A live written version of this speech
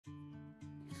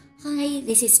Hi,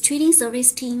 this is Trading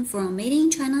Service Team from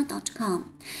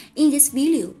Made-in-China.com. In this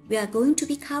video, we are going to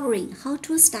be covering how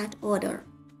to start order.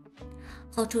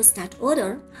 How to start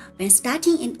order? When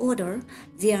starting an order,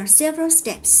 there are several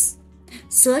steps.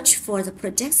 Search for the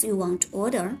products you want to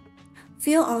order.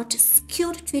 Fill out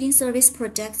secured trading service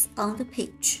products on the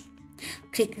page.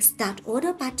 Click Start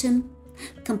Order button.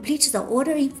 Complete the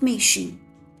order information.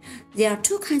 There are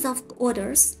two kinds of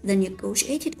orders, the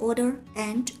negotiated order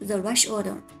and the rush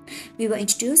order. We will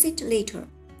introduce it later.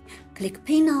 Click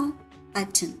Pay Now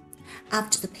button.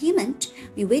 After the payment,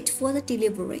 we wait for the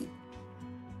delivery.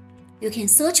 You can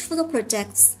search for the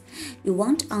products you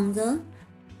want on the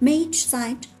Made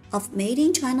site of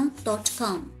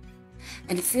Made-in-China.com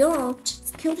and fill out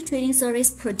secured trading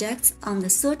service products on the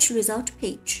search result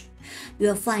page. You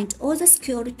will find all the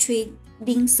secured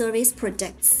trading service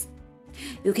products.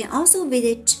 You can also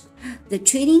visit the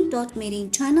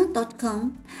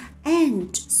trading.madeinchina.com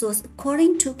and source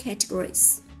according to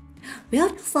categories. Where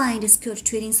to find the secured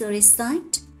trading service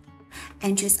site?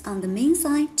 Entries on the main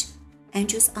site,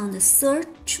 entries on the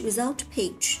search result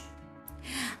page.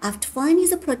 After finding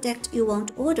the product you want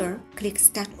to order, click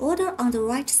Start Order on the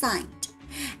right side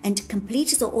and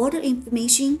complete the order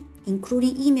information,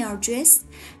 including email address,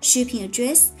 shipping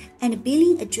address, and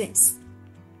billing address.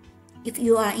 If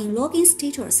you are in login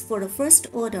status for the first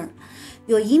order,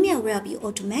 your email will be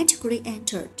automatically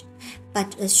entered,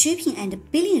 but a shipping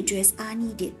and billing address are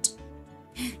needed.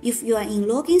 If you are in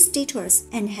login status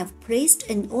and have placed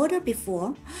an order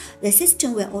before, the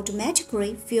system will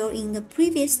automatically fill in the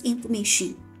previous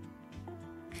information.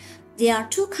 There are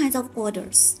two kinds of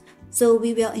orders, so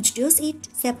we will introduce it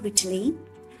separately.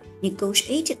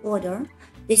 Negotiated order.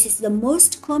 This is the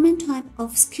most common type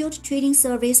of secured trading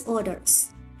service orders.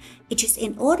 It is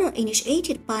an order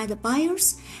initiated by the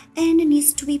buyers and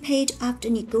needs to be paid after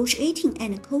negotiating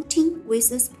and quoting with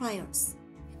the suppliers.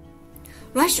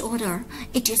 Rush order.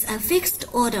 It is a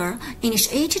fixed order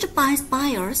initiated by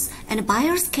buyers, and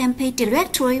buyers can pay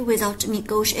directly without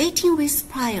negotiating with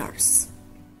suppliers.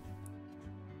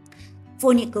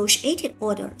 For negotiated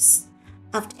orders,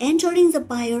 after entering the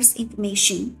buyer's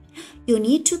information, you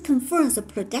need to confirm the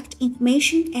product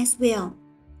information as well.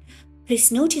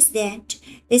 Please notice that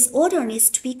this order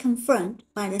needs to be confirmed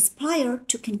by the supplier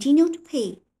to continue to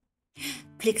pay.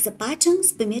 Click the button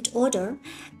Submit Order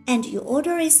and your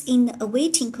order is in the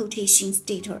awaiting quotation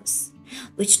status,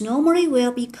 which normally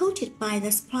will be quoted by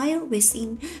the supplier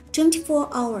within 24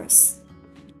 hours.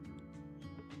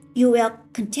 You will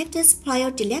contact the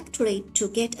supplier directly to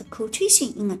get a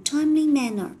quotation in a timely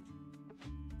manner.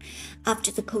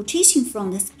 After the quotation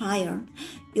from the supplier,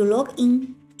 you log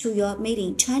in to your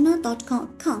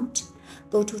Made-in-China.com account,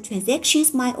 go to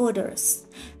Transactions My Orders,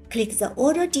 click the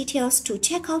order details to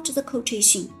check out the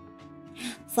quotation.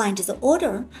 Find the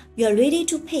order you are ready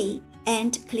to pay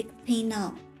and click Pay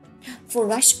Now. For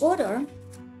rush order,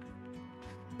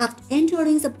 after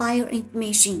entering the buyer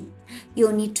information,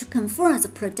 you need to confirm the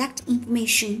product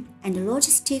information and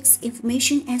logistics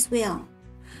information as well.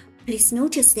 Please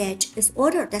notice that this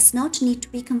order does not need to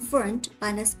be confirmed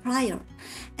by the supplier,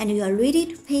 and you are ready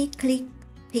to pay. Click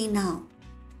Pay Now.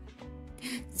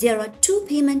 There are two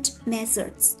payment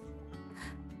methods: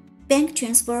 bank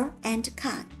transfer and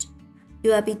card.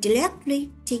 You will be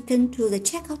directly taken to the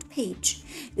checkout page.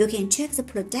 You can check the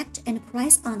product and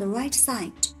price on the right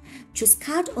side. Choose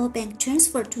card or bank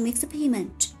transfer to make the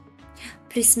payment.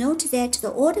 Please note that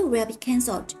the order will be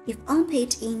cancelled if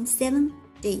unpaid in 7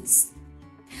 days.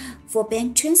 For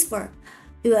bank transfer,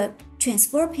 you will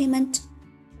transfer payment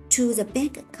to the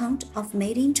bank account of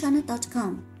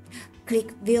Made-in-China.com.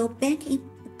 Click View Bank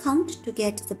Account to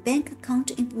get the bank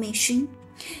account information.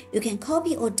 You can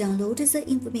copy or download the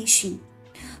information.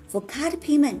 For card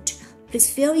payment, please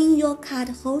fill in your card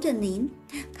holder name,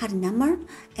 card number,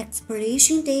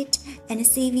 expiration date, and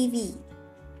CVV.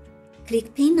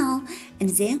 Click Pay Now, and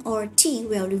then our team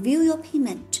will review your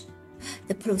payment.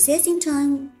 The processing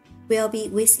time will be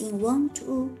within 1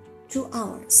 to 2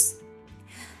 hours.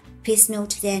 Please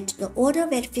note that the order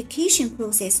verification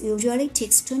process usually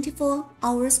takes 24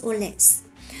 hours or less,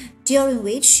 during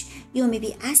which you may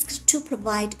be asked to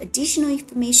provide additional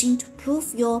information to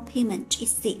prove your payment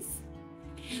is safe.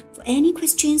 For any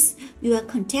questions, you will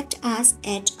contact us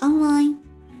at online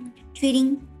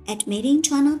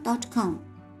trading@madeinchina.com.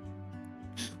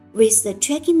 With the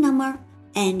tracking number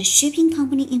and shipping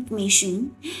company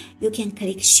information, you can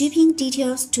click shipping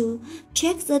details to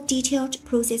check the detailed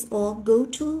process or go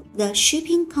to the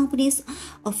shipping company's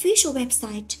official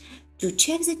website to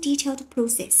check the detailed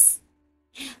process.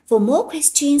 For more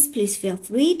questions, please feel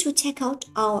free to check out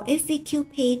our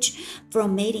FAQ page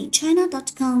from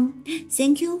Made-in-China.com.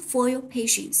 Thank you for your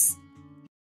patience.